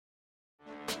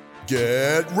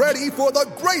Get ready for the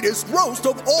greatest roast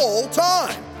of all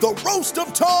time, the Roast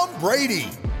of Tom Brady,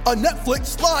 a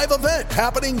Netflix live event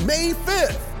happening May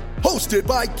 5th. Hosted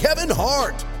by Kevin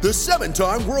Hart, the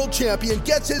 7-time world champion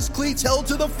gets his cleats held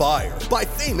to the fire by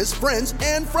famous friends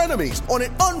and frenemies on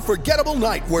an unforgettable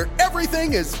night where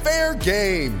everything is fair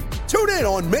game. Tune in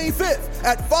on May 5th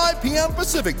at 5 p.m.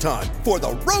 Pacific time for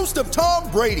the Roast of Tom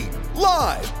Brady,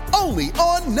 live only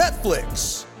on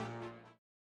Netflix.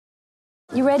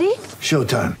 You ready?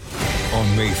 Showtime.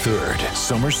 On May 3rd,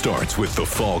 summer starts with The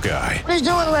Fall Guy. Let's do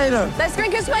it later. Let's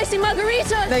drink a spicy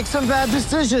margarita. Make some bad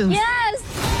decisions. Yes!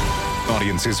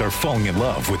 Audiences are falling in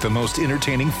love with the most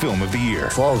entertaining film of the year.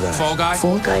 Fall Guy. Fall Guy?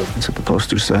 Fall guy. That's what the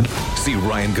poster said. See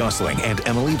Ryan Gosling and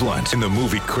Emily Blunt in the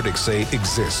movie critics say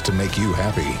exists to make you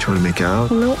happy. Trying to make it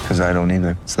out? Nope. Because I don't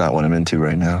either. It's not what I'm into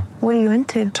right now. What are you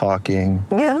into? Talking.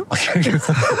 Yeah.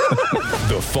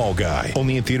 The Fall Guy.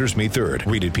 Only in theaters May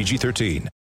 3rd. Rated PG-13.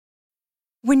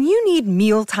 When you need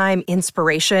mealtime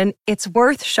inspiration, it's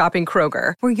worth shopping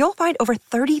Kroger, where you'll find over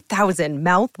 30,000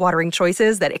 mouth-watering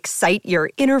choices that excite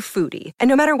your inner foodie. And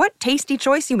no matter what tasty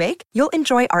choice you make, you'll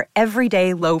enjoy our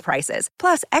everyday low prices,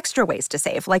 plus extra ways to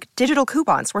save, like digital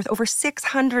coupons worth over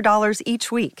 $600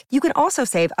 each week. You can also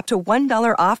save up to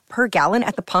 $1 off per gallon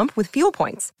at the pump with fuel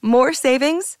points. More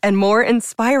savings and more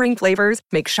inspiring flavors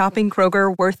make shopping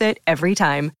Kroger worth it every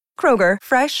time. Kroger,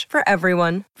 fresh for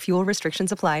everyone. Fuel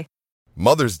restrictions apply.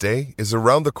 Mother's Day is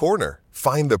around the corner.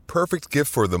 Find the perfect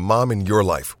gift for the mom in your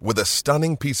life with a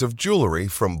stunning piece of jewelry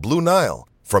from Blue Nile.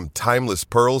 From timeless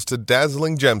pearls to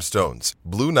dazzling gemstones,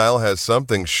 Blue Nile has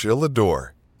something she'll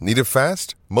adore. Need it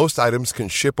fast? Most items can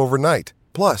ship overnight.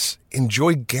 Plus,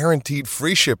 enjoy guaranteed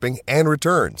free shipping and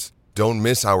returns. Don't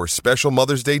miss our special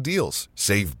Mother's Day deals.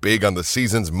 Save big on the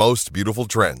season's most beautiful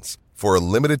trends. For a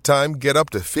limited time, get up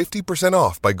to 50%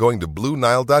 off by going to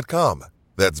BlueNile.com.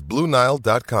 That's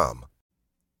BlueNile.com.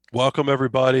 Welcome,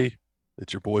 everybody.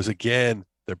 It's your boys again.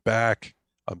 They're back.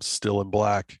 I'm still in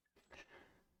black.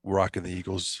 We're rocking the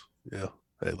Eagles. Yeah.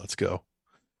 Hey, let's go.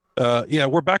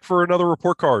 We're back for another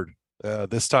report card.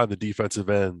 This time the defensive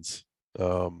ends.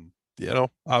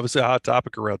 Obviously a hot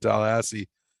topic around Tallahassee.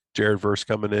 Jared Verse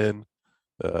coming in.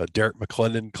 Derek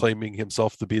McClendon claiming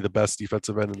himself to be the best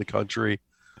defensive end in the country.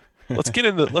 Let's get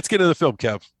into the film,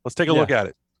 Kev. Let's take a look at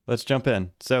it. Let's jump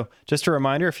in. So just a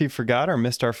reminder, if you forgot or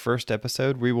missed our first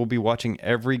episode, we will be watching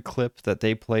every clip that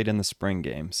they played in the spring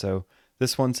game. So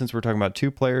this one, since we're talking about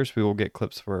two players, we will get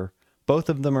clips where both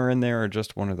of them are in there or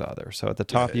just one or the other. So at the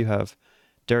top, you have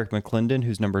Derek McClendon,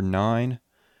 who's number 9,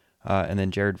 and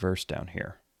then Jared Verse down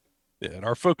here. Yeah, and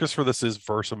our focus for this is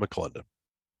Verse and McClendon.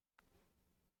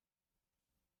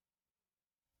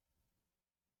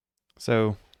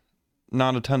 So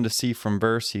not a ton to see from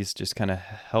Verse. He's just kind of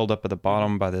held up at the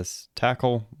bottom by this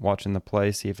tackle, watching the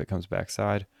play, see if it comes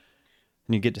backside.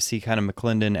 And you get to see kind of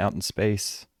McClendon out in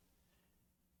space.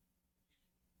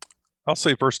 I'll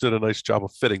say Verse did a nice job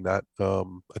of fitting that.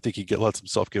 I think he lets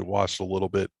himself get washed a little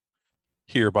bit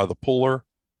here by the puller.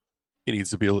 He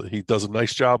does a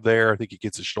nice job there. I think he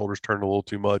gets his shoulders turned a little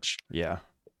too much. Yeah.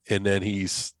 And then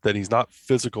he's not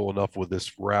physical enough with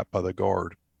this wrap by the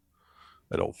guard,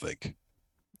 I don't think.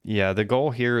 Yeah, the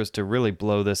goal here is to really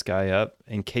blow this guy up.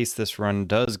 In case this run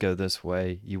does go this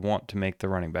way, you want to make the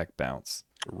running back bounce.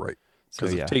 Right. So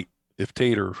Because if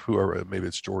Tate or whoever, maybe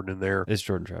it's Jordan in there. It's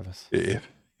Jordan Travis.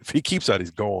 If he keeps that,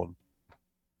 he's gone.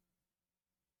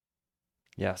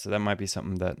 Yeah, so that might be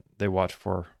something that they watch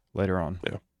for later on.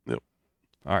 Yeah. Yep.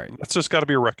 All right. That's just got to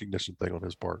be a recognition thing on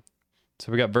his part.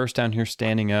 So we got Verse down here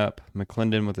standing up.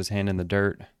 McClendon with his hand in the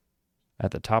dirt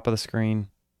at the top of the screen.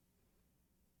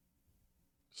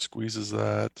 Squeezes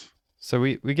that. So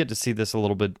we get to see this a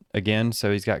little bit again.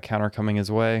 So he's got counter coming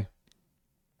his way.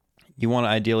 You want to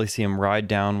ideally see him ride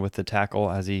down with the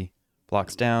tackle as he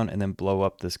blocks down and then blow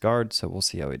up this guard. So we'll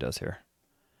see how he does here.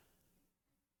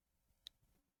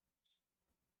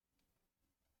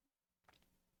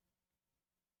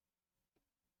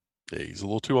 Yeah, he's a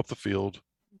little too up the field.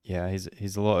 Yeah, he's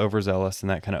a little overzealous, and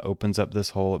that kind of opens up this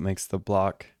hole. It makes the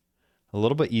block a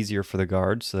little bit easier for the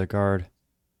guard. So the guard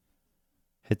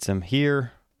hits him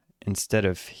here instead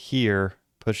of here,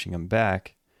 pushing him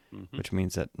back, which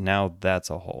means that now that's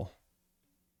a hole.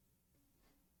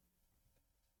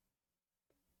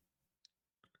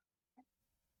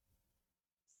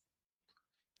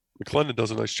 McClendon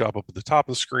does a nice job up at the top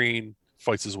of the screen,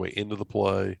 fights his way into the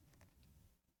play.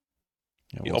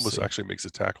 Yeah, he almost actually makes a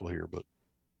tackle here, but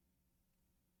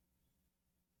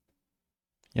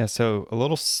yeah, so a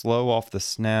little slow off the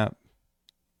snap.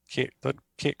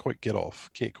 Can't quite get off.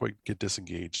 Can't quite get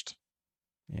disengaged.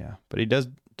 Yeah, but he does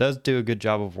do a good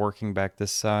job of working back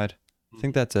this side. I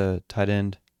think that's a tight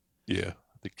end. Yeah,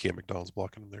 I think Cam McDonald's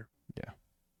blocking him there. Yeah.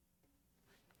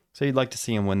 So you'd like to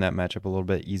see him win that matchup a little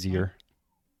bit easier.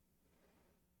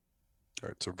 All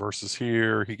right, so versus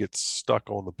here, he gets stuck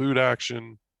on the boot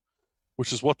action,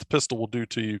 which is what the pistol will do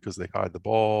to you because they hide the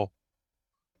ball.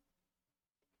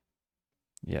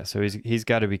 Yeah, so he's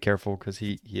got to be careful because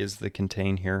he is the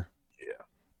contain here. Yeah.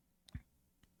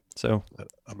 So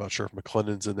I'm not sure if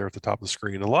McClendon's in there at the top of the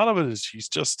screen. A lot of it is he's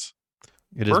just.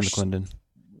 It is McClendon.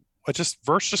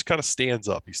 Verse just kind of stands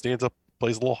up. He stands up,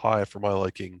 plays a little high for my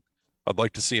liking. I'd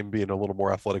like to see him be in a little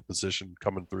more athletic position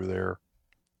coming through there.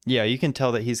 Yeah, you can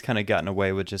tell that he's kind of gotten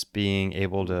away with just being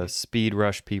able to speed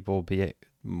rush people, be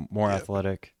more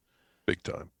athletic. Big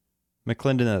time.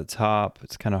 McClendon at the top.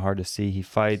 It's kind of hard to see. He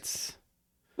fights.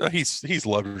 He's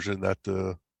leveraging that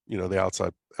the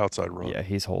outside run. Yeah,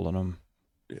 he's holding them.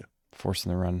 Yeah,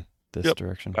 forcing the run this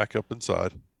direction. Back up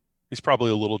inside. He's probably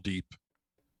a little deep.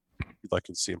 You'd like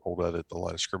to see him hold at the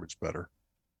line of scrimmage better.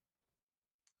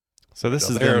 So this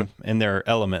is them in their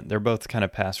element. They're both kind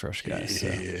of pass rush guys.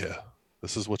 Yeah. So.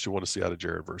 This is what you want to see out of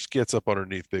Jared Verse. Gets up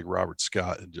underneath big Robert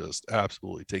Scott and just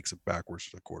absolutely takes it backwards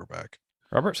to the quarterback.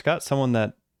 Robert Scott's someone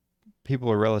that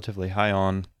people are relatively high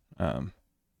on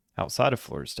outside of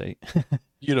Florida State.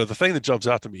 The thing that jumps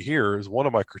out to me here is one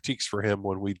of my critiques for him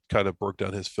when we kind of broke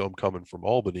down his film coming from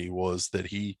Albany was that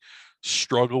he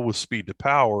struggled with speed to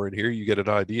power. And here you get an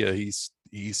idea. He's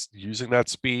using that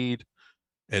speed,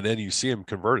 and then you see him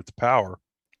convert it to power.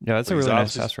 Yeah, that's a really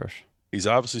nice pass rush. He's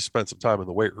obviously spent some time in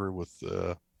the weight room with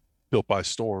Built by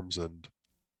Storms and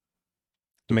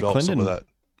developed some of that.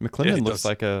 McClendon looks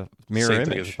like a mirror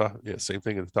image. Same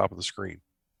thing at the top of the screen.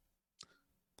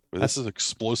 This is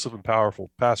explosive and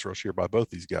powerful pass rush here by both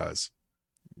these guys.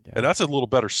 Yeah. And that's a little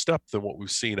better step than what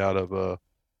we've seen out of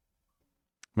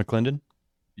McClendon.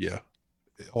 Yeah.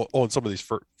 On some of these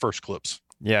first clips.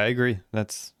 Yeah, I agree.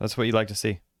 That's what you like to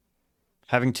see.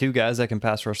 Having two guys that can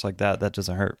pass rush like that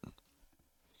doesn't hurt.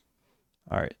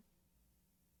 All right.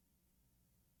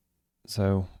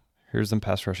 So here's them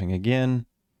pass rushing again.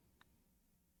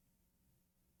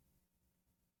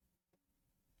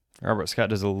 Robert Scott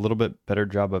does a little bit better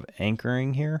job of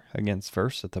anchoring here against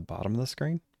Verse at the bottom of the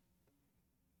screen.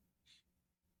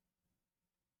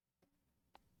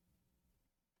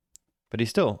 But I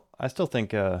still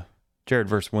think Jared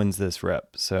Verse wins this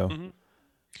rep. So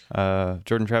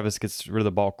Jordan Travis gets rid of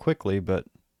the ball quickly, but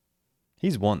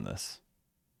he's won this.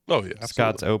 Oh yeah, absolutely.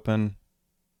 Scott's open.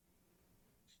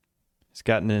 He's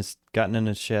gotten in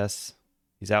his chest.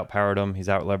 He's outpowered him. He's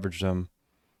out leveraged him.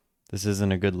 This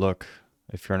isn't a good look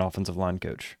if you're an offensive line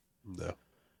coach. No.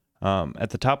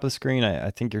 At the top of the screen,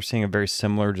 I think you're seeing a very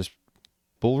similar just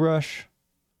bull rush.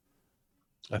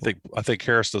 I think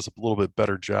Harris does a little bit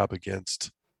better job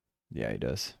against. Yeah, he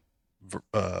does.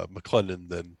 McClendon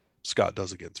than Scott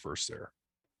does against Verse there.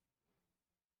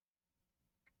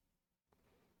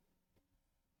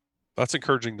 That's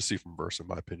encouraging to see from Verse, in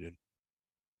my opinion.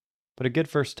 But a good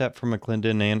first step from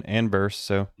McClendon and Verse.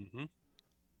 So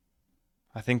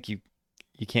I think you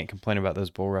can't complain about those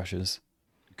bull rushes.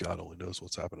 God only knows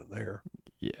what's happening there.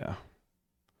 Yeah.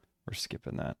 We're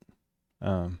skipping that.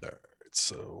 All right,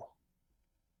 so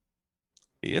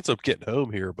he ends up getting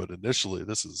home here, but initially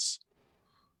this is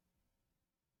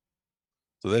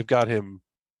so they've got him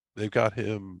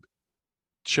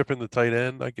chipping the tight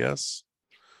end, I guess.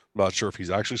 I'm not sure if he's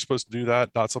actually supposed to do that.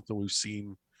 Not something we've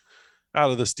seen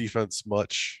out of this defense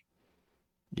much.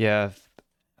 Yeah.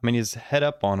 I mean, he's head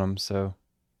up on him, so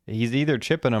he's either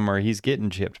chipping him or he's getting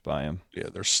chipped by him. Yeah,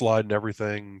 they're sliding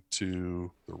everything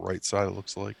to the right side, it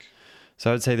looks like.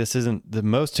 So I'd say this isn't the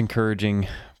most encouraging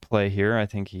play here. I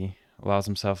think he allows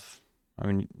himself, I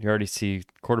mean, you already see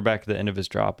quarterback at the end of his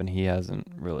drop, and he hasn't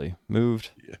really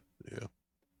moved. Yeah.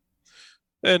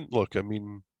 And look, I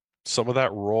mean, some of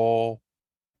that raw.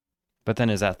 But then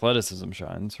his athleticism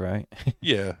shines, right?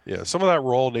 Yeah. Some of that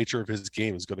raw nature of his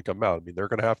game is going to come out. I mean, they're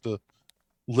going to have to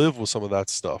live with some of that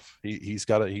stuff. He's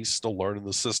still learning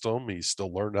the system. He's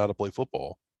still learning how to play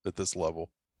football at this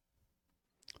level.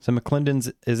 So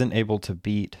McClendon isn't able to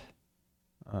beat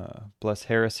Bless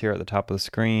Harris here at the top of the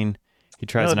screen. He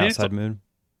tries an outside move.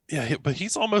 Yeah, but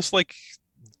he's almost like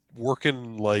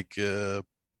working like a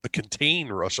contain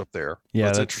rush up there. Yeah,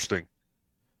 that's interesting.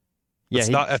 Yeah,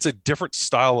 that's a different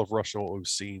style of rush than what we've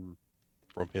seen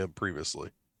from him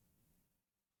previously.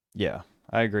 Yeah,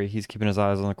 I agree. He's keeping his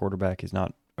eyes on the quarterback. He's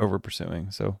not over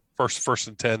pursuing. So first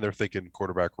and 10, they're thinking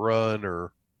quarterback run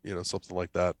or something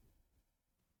like that.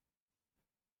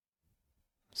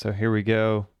 So here we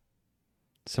go.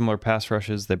 Similar pass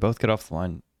rushes. They both get off the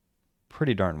line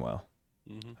pretty darn well.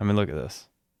 I mean, look at this.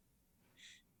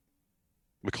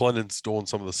 McClendon's doing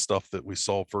some of the stuff that we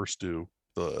saw Verse do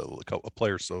a play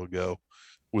or so ago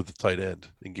with the tight end,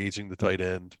 engaging the tight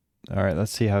end. All right,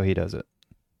 let's see how he does it.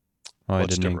 Oh, I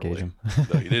Much didn't engage differently. him.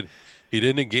 No, he didn't. He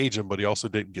didn't engage him, but he also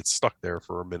didn't get stuck there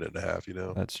for a minute and a half.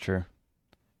 That's true.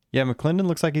 Yeah, McClendon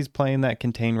looks like he's playing that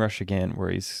contain rush again, where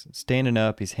he's standing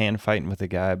up, he's hand fighting with the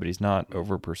guy, but he's not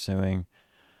over pursuing.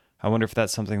 I wonder if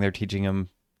that's something they're teaching him.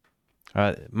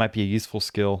 It might be a useful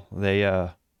skill. They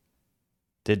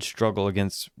did struggle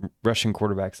against rushing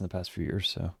quarterbacks in the past few years,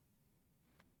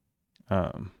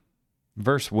 so.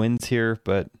 Verse wins here,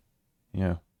 but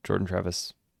Jordan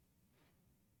Travis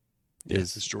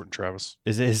is Jordan Travis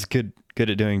is good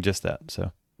at doing just that.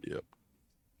 So yep.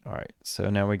 All right, so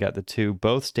now we got the two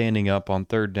both standing up on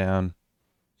third down.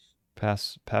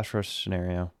 Pass rush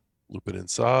scenario. Loop it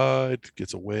inside,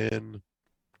 gets a win.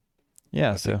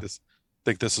 Yeah, I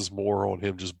think this is more on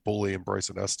him just bullying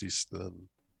Bryson Estes than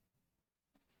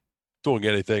doing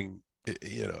anything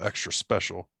extra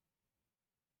special.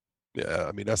 Yeah,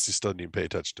 I mean, Estes doesn't even pay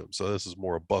attention to him, so this is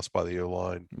more a bust by the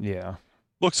O-line. Yeah.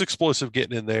 Looks explosive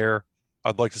getting in there.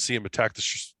 I'd like to see him attack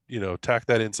attack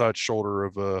that inside shoulder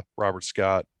of Robert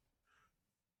Scott.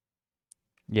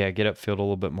 Yeah, get upfield a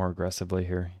little bit more aggressively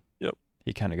here. Yep.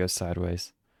 He kind of goes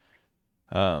sideways.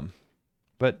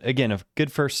 But again, a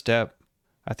good first step.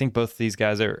 I think both of these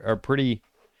guys are pretty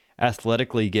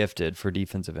athletically gifted for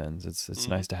defensive ends. It's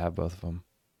nice to have both of them.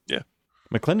 Yeah.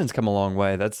 McClendon's come a long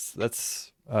way. That's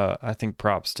I think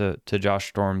props to Josh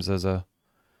Storms as a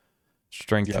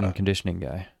strength and conditioning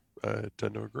guy. I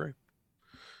tend to agree.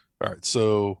 All right,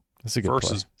 so that's a good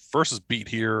versus beat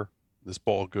here. This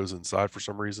ball goes inside for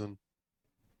some reason.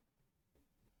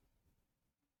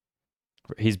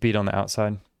 He's beat on the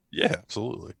outside. Yeah,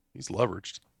 absolutely. He's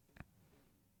leveraged.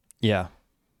 Yeah.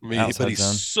 I mean, but he's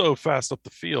so fast up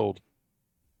the field.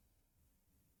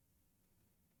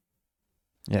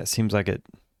 Yeah, it seems like it.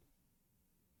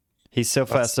 He's so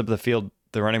fast up the field,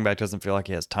 the running back doesn't feel like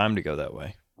he has time to go that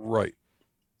way. Right.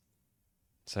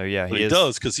 So, yeah, he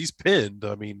does because he's pinned.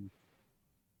 I mean.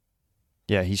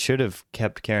 Yeah, he should have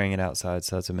kept carrying it outside,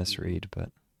 so that's a misread. But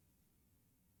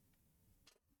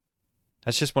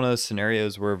that's just one of those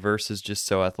scenarios where Verse is just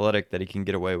so athletic that he can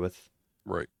get away with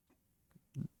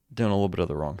doing a little bit of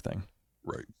the wrong thing.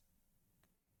 Right.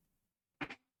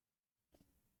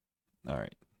 All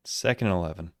right. 2nd and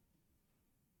 11.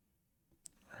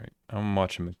 All right. I'm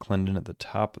watching McClendon at the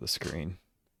top of the screen.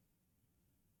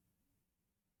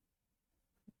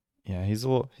 Yeah, he's a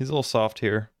little soft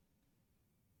here.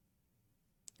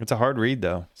 It's a hard read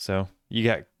though. So you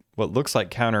got what looks like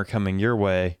counter coming your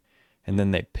way, and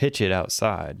then they pitch it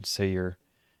outside. So you're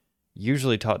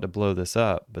usually taught to blow this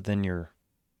up, but then you're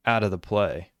out of the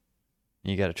play.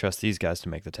 You got to trust these guys to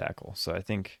make the tackle. So I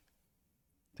think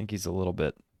he's a little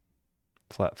bit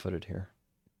flat-footed here.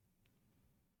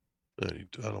 I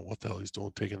don't know what the hell he's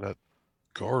doing, taking that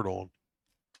guard on.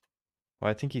 Well,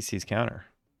 I think he sees counter.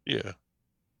 Yeah.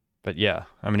 But yeah,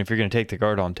 I mean, if you're going to take the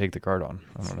guard on, take the guard on.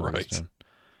 I don't know what he's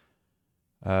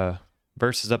doing.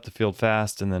 Versus up the field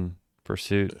fast and then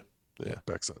pursuit. Yeah,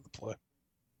 backside of the play.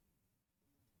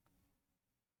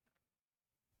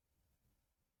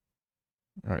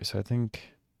 All right, so I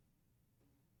think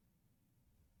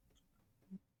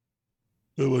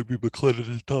that might be McClendon at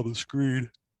the top of the screen.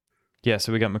 Yeah,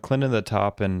 so we got McClendon at the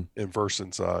top and Verse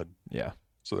inside. Yeah.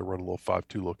 So they run a little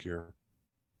 5-2 look here.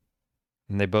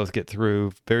 And they both get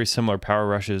through very similar power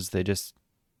rushes. They just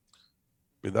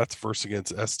I mean, that's Verse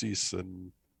against Estes,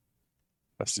 and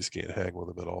Estes can't hang with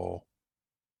him at all.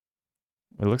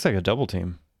 It looks like a double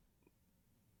team.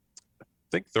 I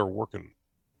think they're working.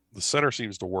 The center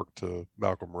seems to work to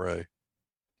Malcolm Ray,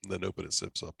 and then open it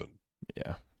zips up and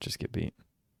just get beat.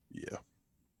 Yeah.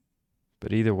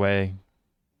 But either way,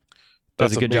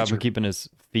 does a good job of keeping his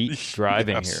feet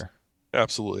driving here.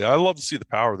 Absolutely. I love to see the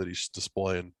power that he's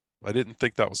displaying. I didn't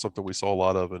think that was something we saw a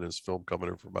lot of in his film coming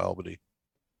in from Albany.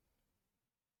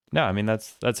 No, I mean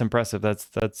that's impressive.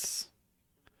 That's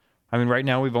I mean, right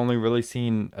now we've only really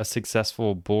seen a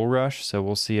successful bull rush, so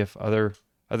we'll see if other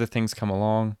things come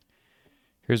along.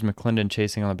 Here's McClendon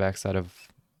chasing on the backside of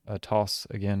a toss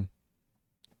again.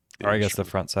 Yeah, or I guess the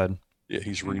front side. Yeah,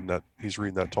 he's reading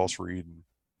that toss read and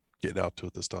getting out to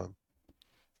it this time.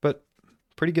 But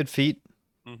pretty good feet.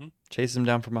 Mm-hmm. Chases him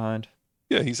down from behind.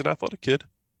 Yeah, he's an athletic kid.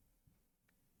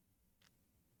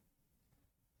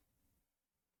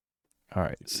 All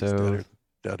right, He's so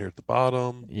down here at the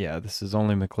bottom. Yeah, this is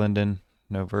only McClendon.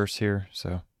 No Verse here,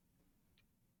 so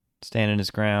standing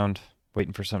his ground,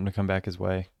 waiting for something to come back his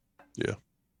way. Yeah.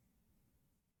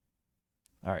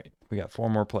 All right, we got 4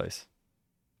 more plays.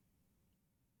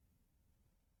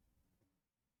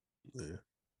 Yeah.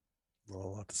 Not a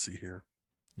lot to see here.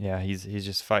 Yeah, he's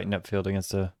just fighting upfield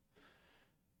against a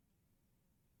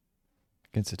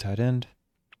tight end.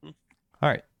 All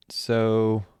right,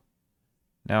 so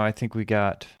now I think we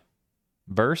got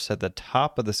Verse at the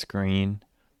top of the screen.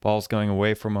 Ball's going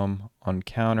away from him on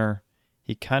counter.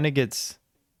 He kind of gets...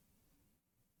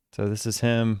 So this is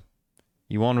him.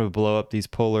 You want him to blow up these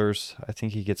pullers. I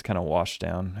think he gets kind of washed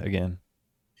down again.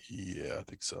 Yeah, I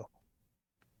think so.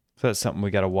 So that's something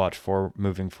we got to watch for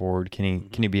moving forward. Can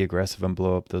he be aggressive and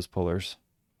blow up those pullers?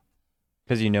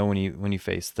 Because when you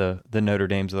face the Notre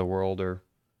Dames of the world or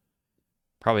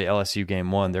probably LSU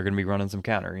game 1, they're going to be running some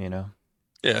counter, Yeah,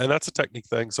 and that's a technique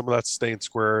thing. Some of that's staying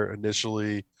square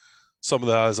initially. Some of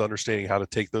that is understanding how to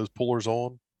take those pullers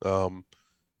on.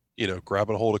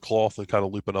 Grabbing a hold of cloth and kind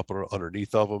of looping up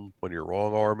underneath of them when you're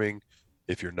wrong arming.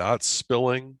 If you're not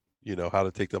spilling, how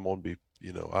to take them on,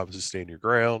 obviously staying your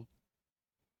ground.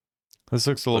 This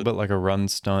looks a little bit like a run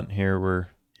stunt here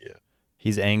where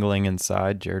he's angling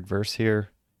inside Jared Verse here.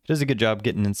 He does a good job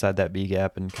getting inside that B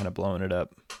gap and kind of blowing it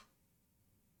up.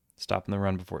 Stopping the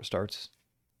run before it starts.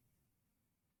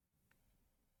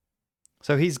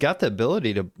 So he's got the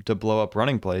ability to blow up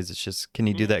running plays. It's just, can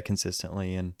he do that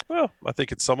consistently? And well, I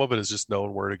think some of it is just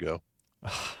knowing where to go.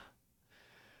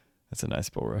 That's a nice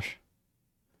bull rush.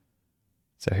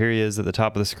 So here he is at the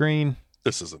top of the screen.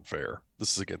 This isn't fair.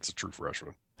 This is against a true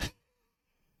freshman.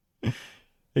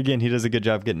 Again, he does a good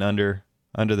job getting under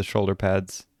the shoulder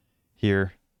pads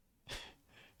here.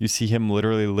 You see him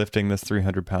literally lifting this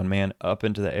 300-pound man up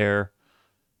into the air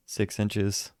 6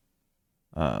 inches.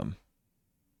 And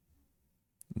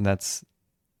that's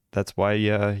why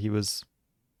he was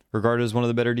regarded as one of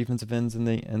the better defensive ends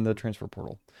in the transfer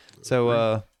portal.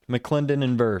 So McClendon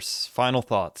and Verse, final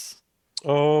thoughts.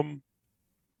 A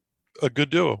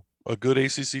good duo, a good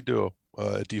ACC duo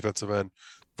at defensive end.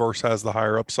 Verse has the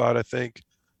higher upside, I think.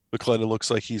 McClendon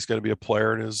looks like he's going to be a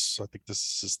player in I think this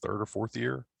is his 3rd or 4th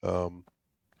year. I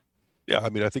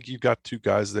think you've got 2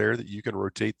 guys there that you can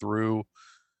rotate through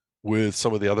with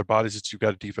some of the other bodies that you've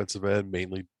got at defensive end,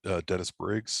 mainly Dennis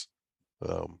Briggs.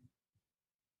 I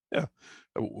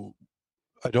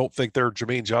don't think they're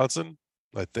Jermaine Johnson.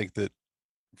 I think that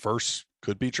Verse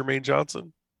could be Jermaine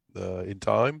Johnson in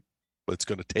time, but it's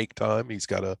going to take time. He's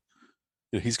got to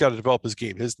develop his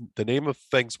game. The name of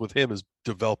things with him is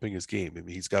developing his game. I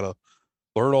mean, he's got to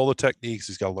learn all the techniques.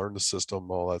 He's got to learn the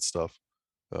system, all that stuff.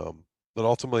 But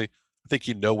ultimately, I think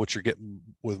what you're getting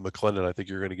with McClendon. I think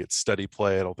you're going to get steady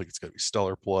play. I don't think it's going to be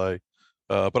stellar play.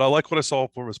 But I like what I saw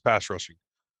from his pass rushing.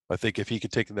 I think if he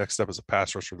could take the next step as a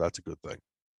pass rusher, that's a good thing.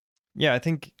 Yeah, I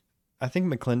think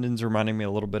McClendon's reminding me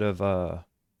a little bit of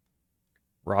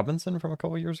Robinson from a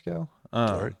couple years ago.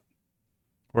 All right.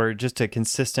 Where just a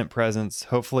consistent presence,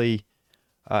 hopefully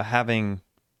I think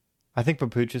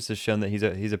Papuchis has shown that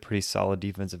he's a pretty solid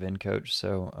defensive end coach.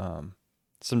 So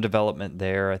some development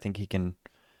there. I think he can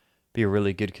be a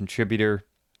really good contributor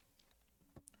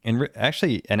and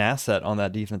actually an asset on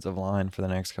that defensive line for the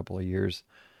next couple of years.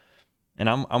 And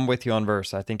I'm with you on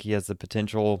Verse. I think he has the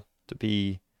potential to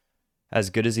be as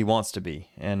good as he wants to be.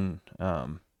 And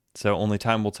so only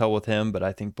time will tell with him, but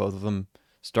I think both of them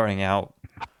starting out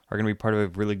are going to be part of a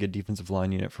really good defensive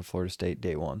line unit for Florida State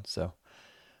day 1. So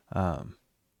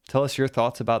tell us your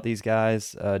thoughts about these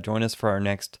guys. Join us for our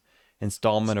next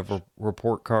installment of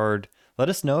Report Card. Let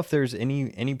us know if there's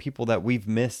any people that we've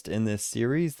missed in this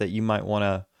series that you might want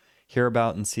to hear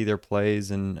about and see their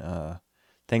plays. And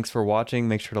thanks for watching.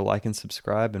 Make sure to like and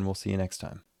subscribe, and we'll see you next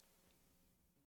time.